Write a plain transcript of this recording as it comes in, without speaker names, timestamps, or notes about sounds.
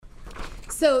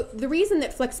So the reason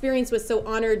that Flexperience was so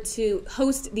honored to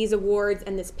host these awards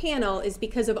and this panel is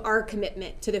because of our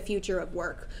commitment to the future of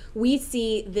work. We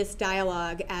see this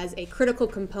dialogue as a critical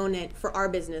component for our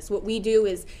business. What we do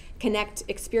is connect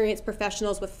experienced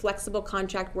professionals with flexible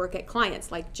contract work at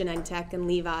clients like Genentech and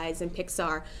Levi's and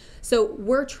Pixar. So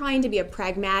we're trying to be a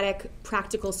pragmatic,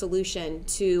 practical solution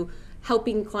to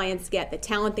helping clients get the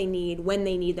talent they need when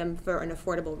they need them for an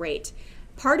affordable rate.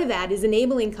 Part of that is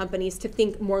enabling companies to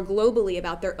think more globally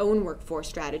about their own workforce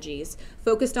strategies,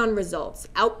 focused on results,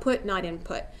 output, not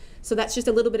input. So that's just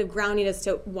a little bit of grounding as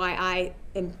to why I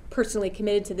am personally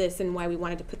committed to this and why we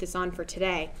wanted to put this on for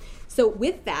today. So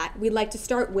with that, we'd like to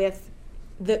start with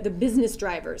the business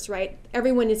drivers, right?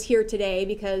 Everyone is here today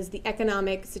because the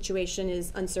economic situation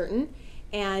is uncertain,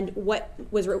 and what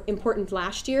was important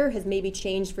last year has maybe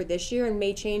changed for this year and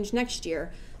may change next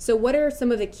year. So what are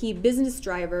some of the key business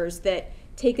drivers that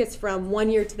take us from one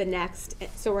year to the next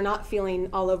so we're not feeling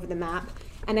all over the map?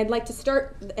 And I'd like to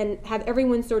start and have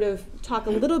everyone sort of talk a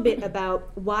little bit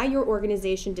about why your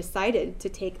organization decided to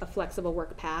take a flexible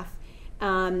work path,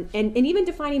 and even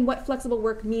defining what flexible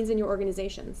work means in your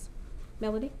organizations.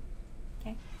 Melody?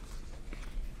 Okay.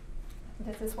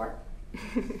 Does this work?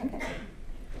 Okay.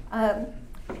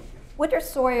 Woodruff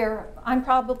Sawyer, I'm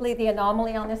probably the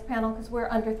anomaly on this panel because we're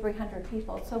under 300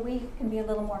 people, so we can be a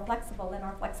little more flexible in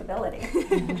our flexibility.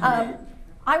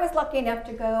 I was lucky enough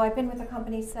to go, I've been with the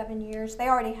company 7 years. They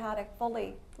already had a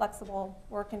fully flexible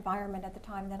work environment at the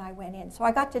time that I went in. So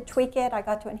I got to tweak it, I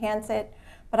got to enhance it,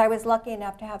 but I was lucky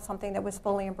enough to have something that was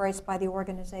fully embraced by the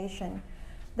organization.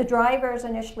 The drivers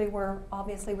initially were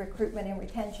obviously recruitment and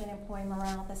retention, employee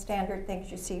morale, the standard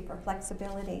things you see for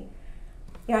flexibility.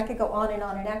 You know, I could go on,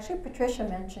 and actually Patricia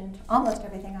mentioned almost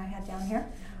everything I had down here,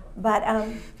 but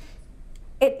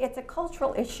it's a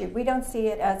cultural issue. We don't see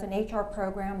it as an HR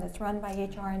program that's run by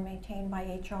HR and maintained by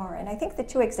HR, and I think the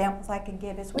two examples I can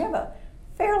give is we have a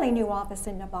fairly new office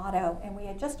in Novato, and we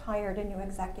had just hired a new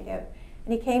executive,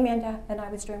 and he came in and I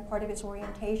was doing part of his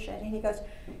orientation, and he goes,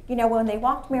 you know, when they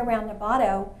walked me around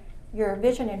Novato, your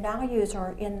vision and values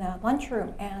are in the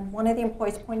lunchroom, and one of the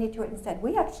employees pointed to it and said,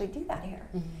 we actually do that here.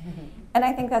 And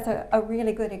I think that's a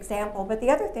really good example. But the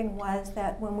other thing was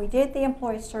that when we did the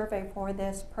employee survey for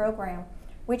this program,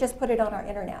 we just put it on our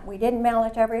internet. We didn't mail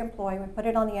it to every employee. We put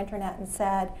it on the internet and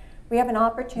said, we have an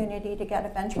opportunity to get a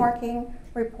benchmarking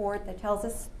report that tells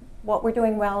us what we're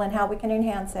doing well and how we can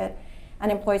enhance it.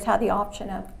 And employees had the option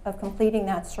of completing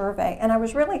that survey. And I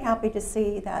was really happy to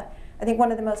see that. I think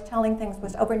one of the most telling things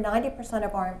was over 90%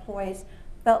 of our employees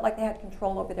felt like they had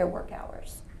control over their work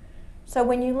hours. So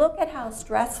when you look at how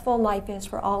stressful life is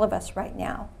for all of us right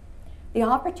now, the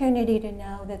opportunity to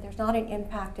know that there's not an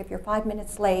impact if you're 5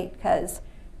 minutes late because,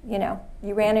 you know,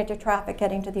 you ran into traffic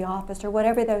getting to the office or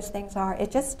whatever those things are,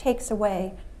 it just takes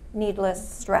away needless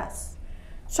stress.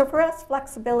 So for us,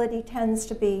 flexibility tends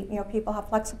to be, you know, people have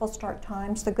flexible start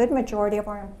times. The good majority of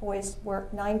our employees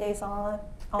work 9 days on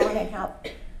and have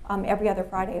every other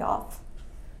Friday off.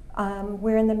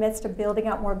 We're in the midst of building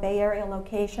out more Bay Area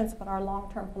locations, but our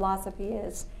long-term philosophy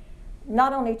is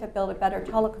not only to build a better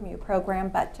telecommute program,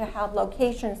 but to have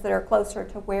locations that are closer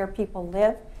to where people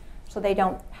live so they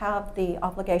don't have the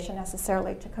obligation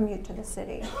necessarily to commute to the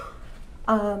city.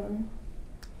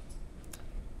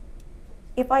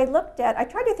 If I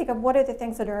tried to think of what are the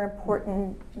things that are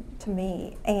important to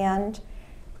me, and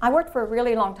I worked for a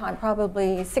really long time,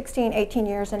 probably 16, 18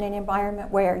 years in an environment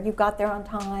where you got there on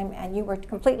time and you were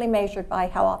completely measured by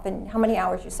how many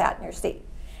hours you sat in your seat.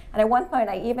 And at one point,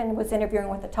 I even was interviewing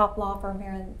with a top law firm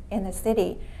here in the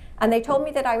city, and they told me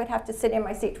that I would have to sit in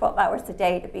my seat 12 hours a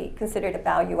day to be considered a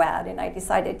value add, and I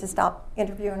decided to stop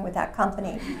interviewing with that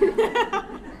company.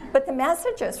 But the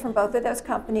messages from both of those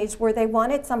companies were they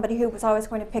wanted somebody who was always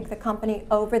going to pick the company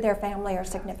over their family or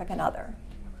significant other.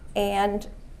 And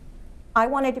I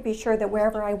wanted to be sure that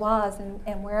wherever I was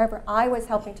and wherever I was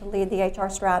helping to lead the HR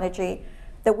strategy,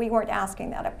 that we weren't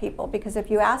asking that of people. Because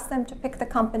if you ask them to pick the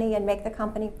company and make the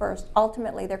company first,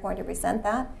 ultimately they're going to resent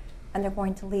that and they're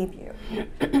going to leave you.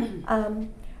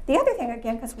 The other thing,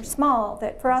 again, because we're small,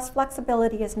 that for us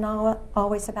flexibility is not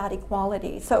always about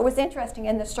equality. So it was interesting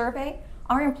in the survey,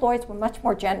 our employees were much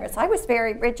more generous. I was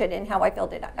very rigid in how I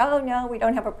filled it out. Oh no, we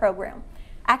don't have a program.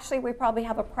 Actually, we probably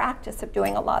have a practice of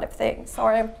doing a lot of things. So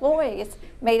our employees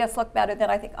made us look better than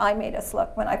I think I made us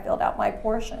look when I filled out my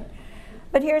portion.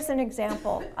 But here's an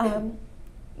example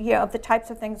of the types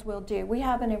of things we'll do. We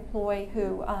have an employee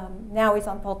who, now he's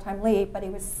on full-time leave, but he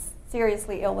was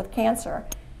seriously ill with cancer,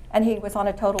 and he was on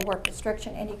a total work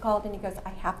restriction, and he called and he goes, I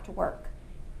have to work.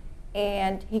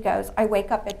 And he goes, I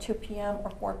wake up at 2 p.m.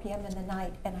 or 4 p.m. in the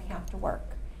night, and I have to work.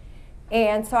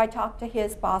 And so I talked to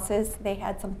his bosses. They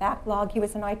had some backlog. He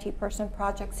was an IT person,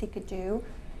 projects he could do.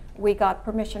 We got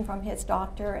permission from his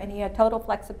doctor, and he had total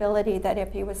flexibility that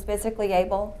if he was physically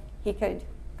able, he could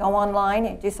go online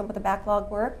and do some of the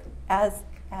backlog work.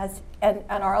 And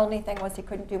our only thing was he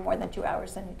couldn't do more than 2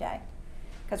 hours in a day,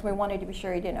 because we wanted to be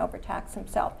sure he didn't overtax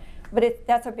himself. But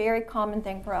that's a very common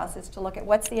thing for us, is to look at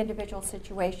what's the individual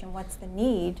situation, what's the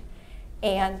need,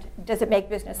 and does it make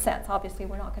business sense? Obviously,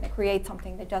 we're not going to create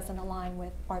something that doesn't align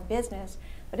with our business,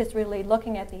 but it's really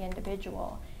looking at the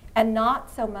individual. And not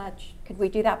so much, could we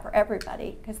do that for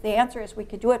everybody? Because the answer is we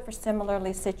could do it for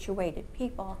similarly situated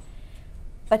people.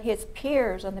 But his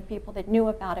peers and the people that knew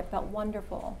about it felt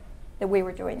wonderful that we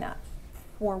were doing that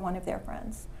for one of their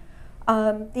friends.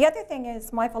 The other thing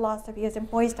is, my philosophy is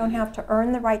employees don't have to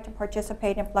earn the right to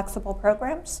participate in flexible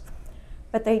programs,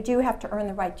 but they do have to earn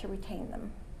the right to retain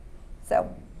them.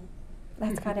 So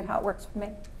that's kind of how it works for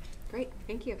me. Great,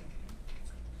 thank you.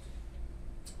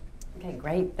 Okay,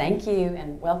 great, thank you,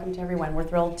 and welcome to everyone. We're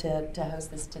thrilled to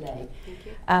host this today. Thank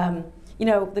you. You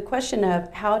know, the question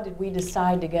of how did we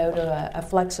decide to go to a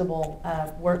flexible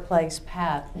workplace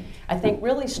path, I think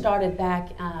really started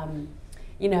back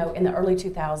you know, in the early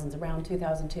 2000s, around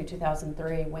 2002,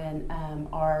 2003, when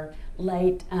our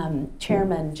late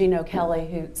chairman, Gino Kelly,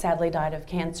 who sadly died of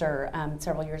cancer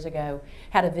several years ago,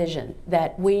 had a vision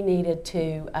that we needed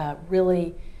to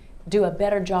really do a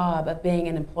better job of being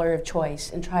an employer of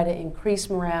choice and try to increase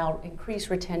morale, increase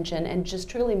retention, and just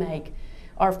truly make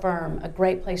our firm a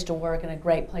great place to work and a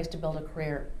great place to build a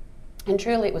career. And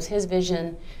truly it was his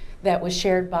vision that was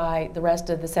shared by the rest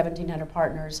of the 1,700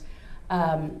 partners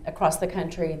across the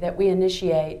country that we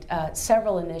initiate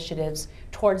several initiatives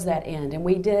towards that end. And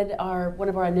we did one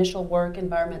of our initial work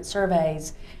environment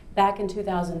surveys back in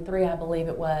 2003, I believe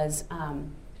it was,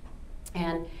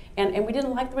 and we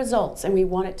didn't like the results, and we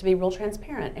wanted to be real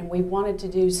transparent, and we wanted to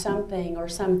do something or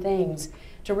some things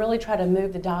to really try to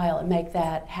move the dial and make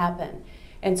that happen.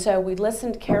 And so we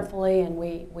listened carefully, and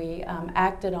we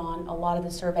acted on a lot of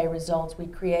the survey results. We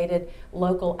created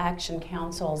local action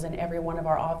councils in every one of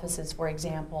our offices, for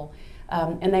example,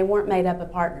 and they weren't made up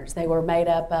of partners. They were made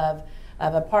up of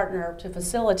a partner to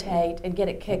facilitate and get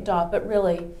it kicked off, but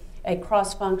really a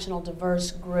cross-functional,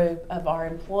 diverse group of our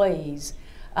employees,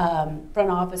 front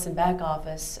office and back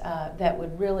office, that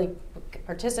would really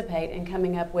participate in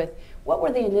coming up with what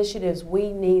were the initiatives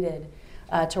we needed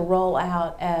to roll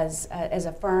out as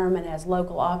a firm and as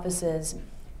local offices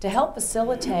to help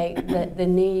facilitate the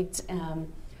needs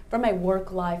from a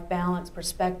work-life balance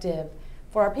perspective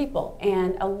for our people.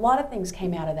 And a lot of things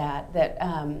came out of that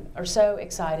are so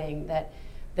exciting that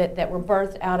were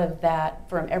birthed out of that,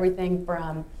 from everything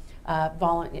from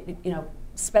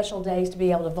special days to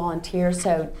be able to volunteer,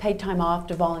 so paid time off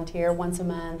to volunteer once a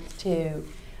month, to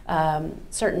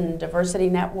certain diversity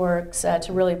networks to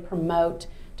really promote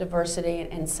diversity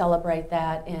and celebrate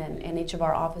that in each of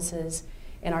our offices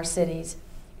in our cities.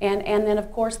 And then,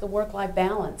 of course, the work-life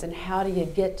balance, and how do you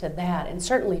get to that? And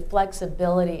certainly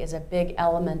flexibility is a big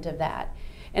element of that.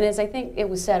 And as I think it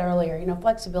was said earlier, you know,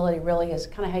 flexibility really is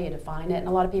kind of how you define it. And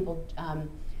a lot of people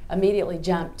immediately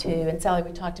jump to, and Sally,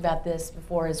 we talked about this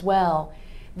before as well,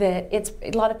 that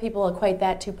a lot of people equate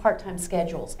that to part-time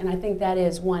schedules. And I think that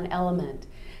is one element.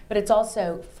 But it's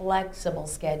also flexible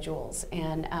schedules.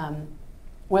 And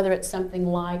whether it's something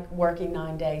like working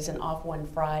 9 days and off one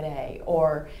Friday,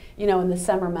 or, you know, in the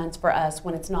summer months for us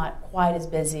when it's not quite as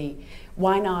busy,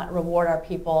 why not reward our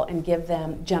people and give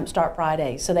them Jumpstart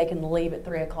Fridays so they can leave at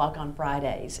 3 o'clock on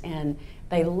Fridays? And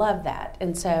they love that.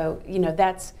 And so, you know,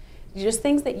 that's just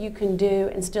things that you can do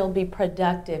and still be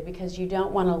productive, because you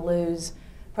don't want to lose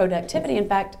productivity. In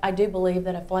fact, I do believe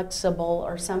that a flexible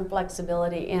or some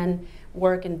flexibility in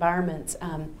work environments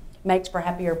makes for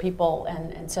happier people,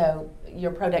 and so your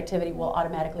productivity will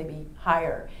automatically be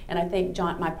higher. And I think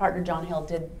my partner John Hill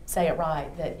did say it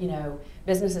right, that, you know,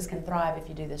 businesses can thrive if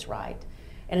you do this right.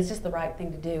 And it's just the right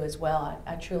thing to do as well.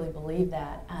 I truly believe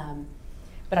that.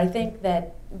 But I think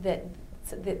that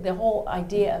the whole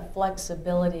idea of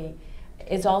flexibility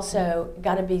is also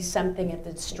got to be something at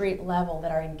the street level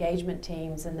that our engagement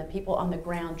teams and the people on the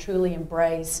ground truly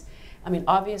embrace. I mean,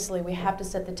 obviously, we have to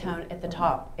set the tone at the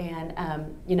top,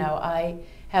 and you know, I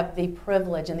have the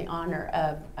privilege and the honor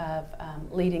of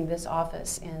leading this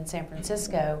office in San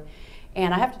Francisco,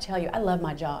 and I have to tell you, I love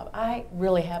my job. I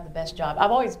really have the best job. I've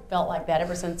always felt like that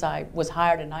ever since I was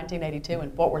hired in 1982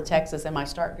 in Fort Worth, Texas, in my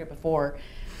start group before,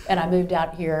 and I moved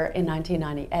out here in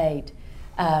 1998.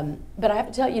 But I have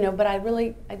to tell you, you know, but I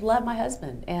love my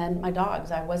husband and my dogs.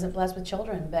 I wasn't blessed with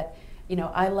children, but you know,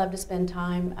 I love to spend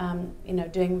time, you know,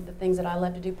 doing the things that I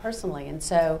love to do personally. And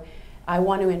so I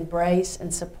want to embrace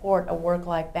and support a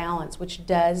work-life balance, which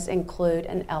does include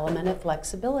an element of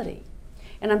flexibility.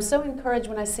 And I'm so encouraged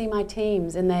when I see my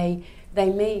teams and they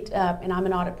meet, and I'm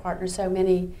an audit partner, so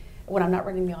many, when I'm not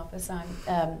running the office,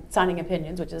 I'm signing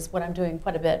opinions, which is what I'm doing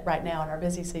quite a bit right now in our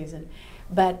busy season.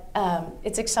 But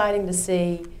it's exciting to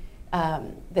see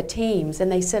the teams,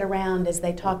 and they sit around as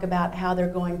they talk about how they're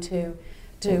going to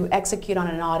execute on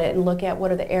an audit and look at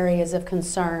what are the areas of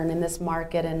concern in this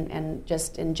market and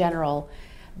just in general.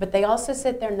 But they also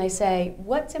sit there and they say,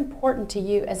 what's important to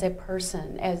you as a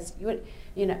person, as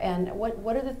you know, and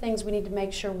what are the things we need to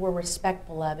make sure we're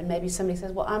respectful of? And maybe somebody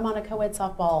says, well, I'm on a co-ed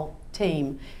softball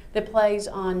team that plays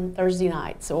on Thursday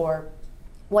nights or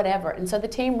whatever. And so the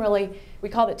team really, we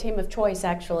call it team of choice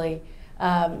actually,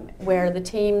 where the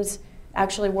teams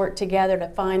actually work together to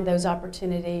find those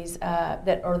opportunities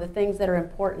that are the things that are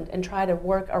important and try to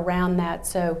work around that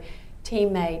so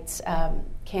teammates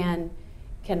can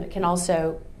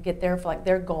also get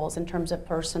their goals in terms of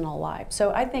personal life.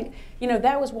 So I think, you know,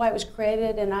 that was why it was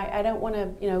created, and I don't want to,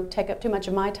 you know, take up too much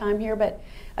of my time here, but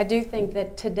I do think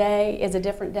that today is a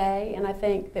different day, and I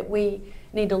think that we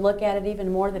need to look at it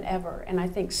even more than ever. And I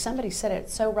think somebody said it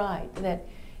so right, that,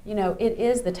 you know, it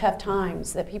is the tough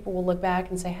times that people will look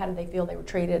back and say, how did they feel they were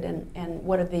treated, and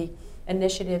what are the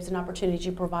initiatives and opportunities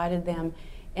you provided them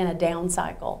in a down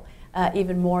cycle,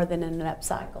 even more than in an up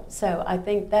cycle. So I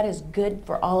think that is good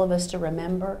for all of us to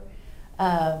remember,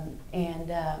 and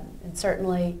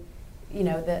certainly, you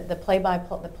know, the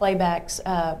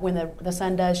playbacks when the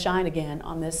sun does shine again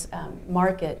on this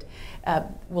market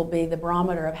will be the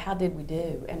barometer of how did we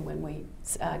do, and when we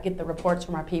get the reports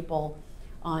from our people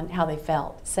on how they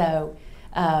felt. So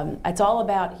it's all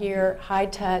about here, high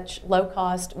touch, low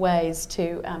cost ways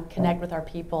to connect with our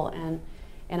people, and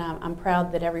I'm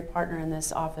proud that every partner in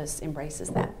this office embraces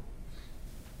that.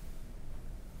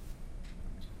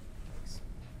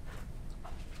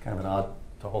 Kind of an odd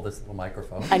to hold this little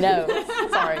microphone. I know,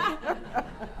 sorry.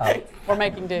 We're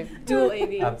making do. Dual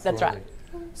AV. Absolutely. That's right.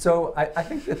 So I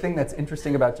think the thing that's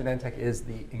interesting about Genentech is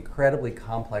the incredibly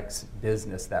complex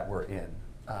business that we're in.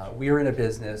 We are in a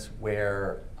business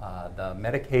where the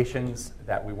medications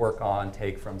that we work on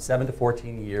take from 7 to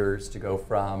 14 years to go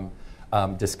from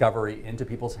discovery into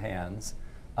people's hands.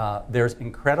 There's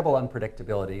incredible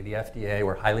unpredictability. The FDA,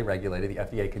 we're highly regulated. The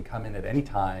FDA can come in at any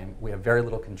time. We have very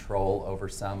little control over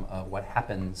some of what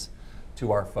happens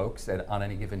to our folks on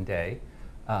any given day.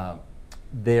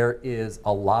 There is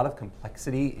a lot of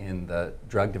complexity in the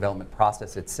drug development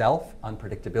process itself,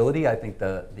 unpredictability. I think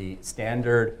the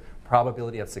standard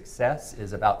probability of success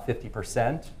is about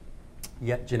 50%,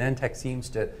 yet Genentech seems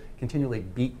to continually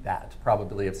beat that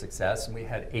probability of success, and we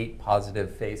had 8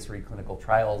 positive phase 3 clinical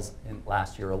trials in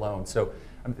last year alone. So,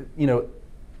 you know,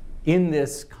 in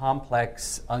this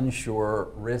complex, unsure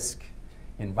risk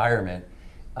environment,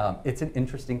 it's an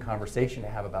interesting conversation to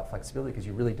have about flexibility, because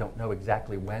you really don't know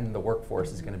exactly when the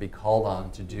workforce is going to be called on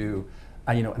to do,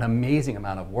 you know, an amazing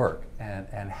amount of work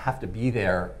and have to be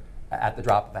there at the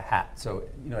drop of a hat. So,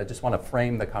 you know, I just want to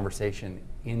frame the conversation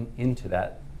into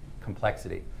that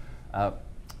complexity.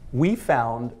 We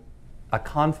found a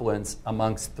confluence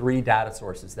amongst 3 data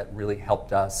sources that really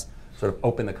helped us sort of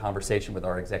open the conversation with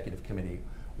our executive committee.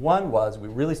 One was we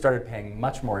really started paying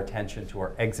much more attention to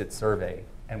our exit survey,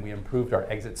 and we improved our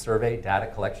exit survey data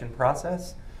collection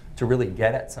process to really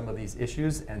get at some of these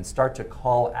issues and start to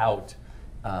call out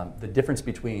the difference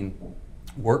between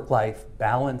work-life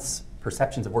balance,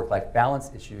 perceptions of work-life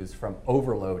balance issues from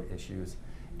overload issues,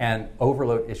 and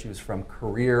overload issues from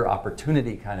career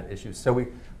opportunity kind of issues. So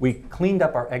we cleaned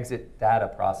up our exit data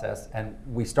process, and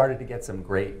we started to get some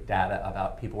great data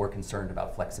about people were concerned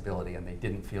about flexibility, and they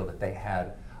didn't feel that they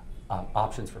had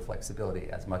options for flexibility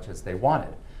as much as they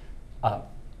wanted.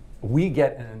 We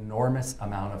get an enormous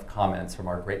amount of comments from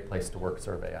our Great Place to Work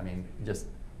survey. I mean, just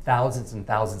thousands and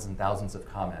thousands and thousands of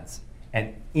comments.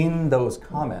 And in those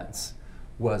comments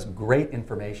was great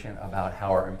information about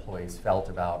how our employees felt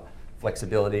about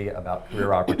flexibility, about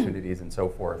career opportunities, and so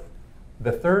forth.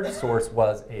 The third source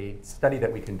was a study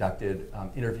that we conducted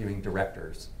interviewing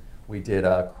directors. We did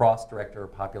a cross-director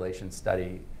population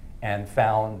study and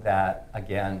found that,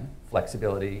 again,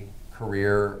 flexibility,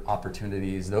 career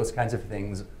opportunities, those kinds of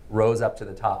things rose up to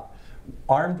the top.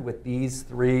 Armed with these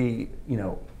 3, you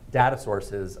know, data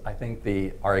sources, I think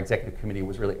our executive committee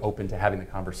was really open to having the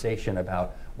conversation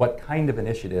about what kind of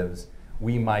initiatives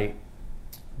we might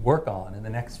work on in the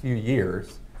next few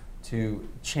years to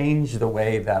change the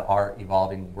way that our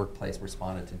evolving workplace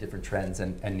responded to different trends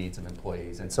and needs of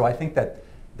employees. And so I think that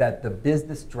the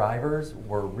business drivers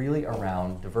were really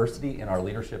around diversity in our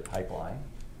leadership pipeline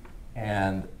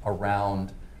and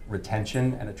around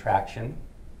retention and attraction,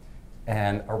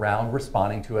 and around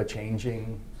responding to a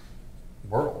changing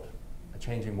world, a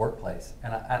changing workplace.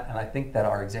 And I think that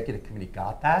our executive committee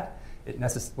got that. It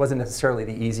wasn't necessarily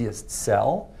the easiest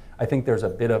sell. I think there's a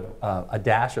bit of a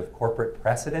dash of corporate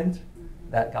precedent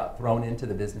that got thrown into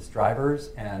the business drivers,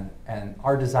 and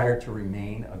our desire to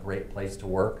remain a great place to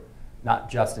work,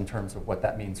 not just in terms of what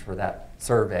that means for that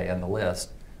survey and the list,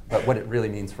 but what it really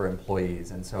means for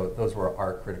employees. And so those were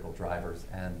our critical drivers,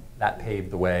 and that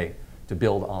paved the way to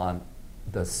build on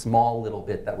the small little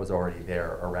bit that was already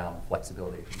there around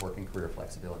flexibility, working career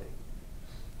flexibility.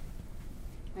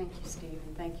 Thank you, Steve,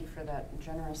 and thank you for that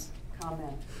generous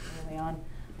comment early on.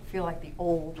 I feel like the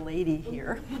old lady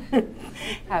here,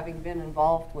 having been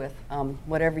involved with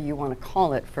whatever you want to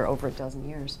call it for over a dozen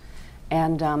years.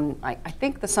 And I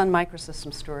think the Sun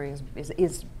Microsystems story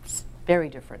is very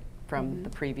different from the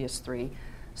previous three.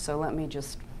 So let me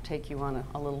just take you on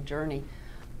a little journey.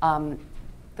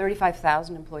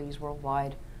 35,000 employees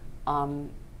worldwide,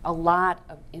 a lot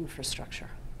of infrastructure,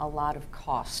 a lot of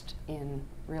cost in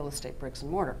real estate bricks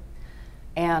and mortar.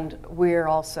 And we're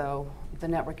also, the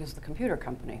network is the computer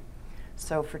company.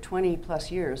 So for 20 plus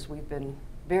years, we've been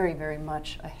very, very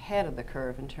much ahead of the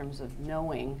curve in terms of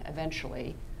knowing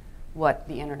eventually what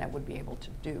the internet would be able to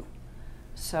do.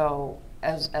 So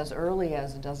as early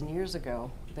as a dozen years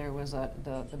ago, there was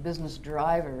the business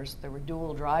drivers, there were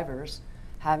dual drivers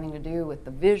having to do with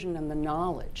the vision and the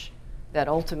knowledge that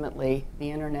ultimately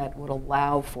the internet would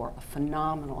allow for a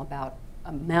phenomenal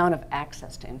amount of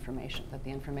access to information, that the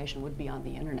information would be on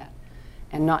the internet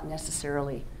and not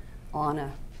necessarily on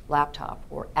a laptop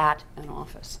or at an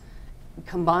office.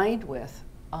 Combined with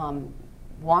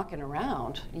walking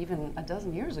around even a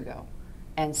dozen years ago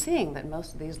and seeing that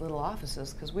most of these little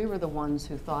offices, because we were the ones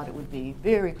who thought it would be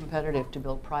very competitive to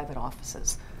build private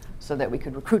offices so that we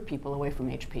could recruit people away from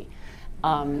HP.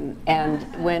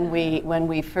 And when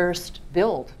we first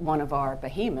built one of our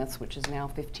behemoths, which is now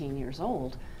 15 years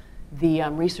old, the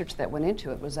research that went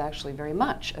into it was actually very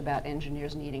much about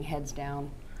engineers needing heads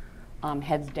down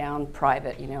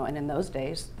private, and in those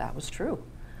days that was true.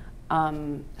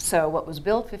 So what was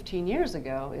built 15 years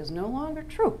ago is no longer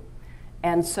true.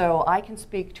 And so I can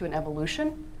speak to an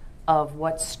evolution of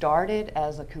what started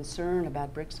as a concern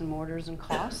about bricks and mortars and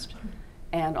cost,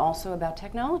 and also about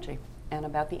technology and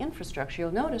about the infrastructure.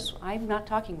 You'll notice I'm not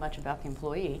talking much about the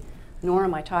employee, nor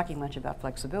am I talking much about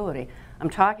flexibility. I'm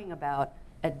talking about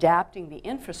adapting the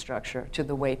infrastructure to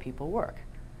the way people work.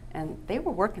 And they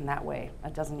were working that way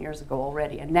a dozen years ago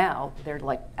already, and now they're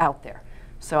like out there.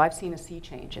 So I've seen a sea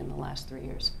change in the last 3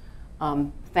 years,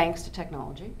 thanks to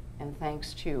technology and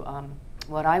thanks to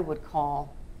what I would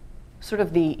call sort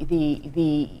of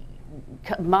the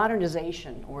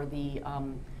modernization or the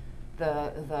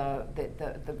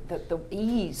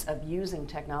ease of using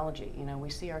technology. We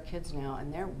see our kids now,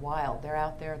 and they're wild. They're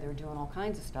out there. They're doing all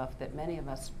kinds of stuff that many of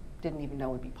us didn't even know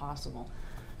would be possible.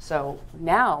 So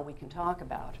now we can talk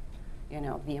about,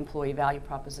 the employee value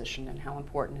proposition and how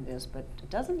important it is. But a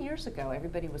dozen years ago,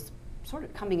 everybody was sort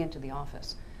of coming into the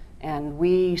office, and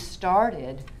we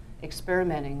started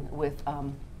experimenting with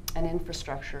an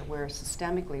infrastructure where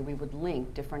systemically we would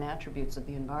link different attributes of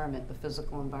the environment, the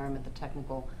physical environment, the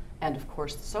technical, and of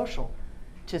course the social,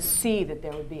 to see that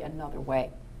there would be another way.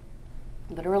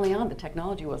 But early on, the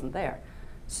technology wasn't there.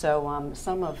 So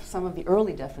some of the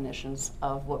early definitions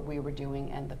of what we were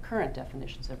doing and the current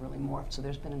definitions have really morphed. So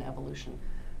there's been an evolution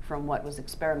from what was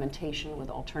experimentation with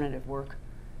alternative work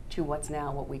to what's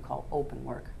now what we call open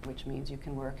work, which means you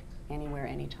can work anywhere,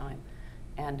 anytime.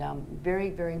 And very,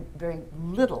 very, very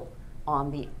little on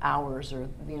the hours, or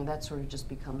that sort of just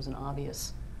becomes an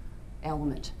obvious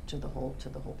element to the whole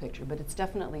picture. But it's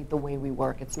definitely the way we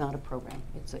work. It's not a program.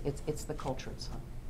 It's the culture itself.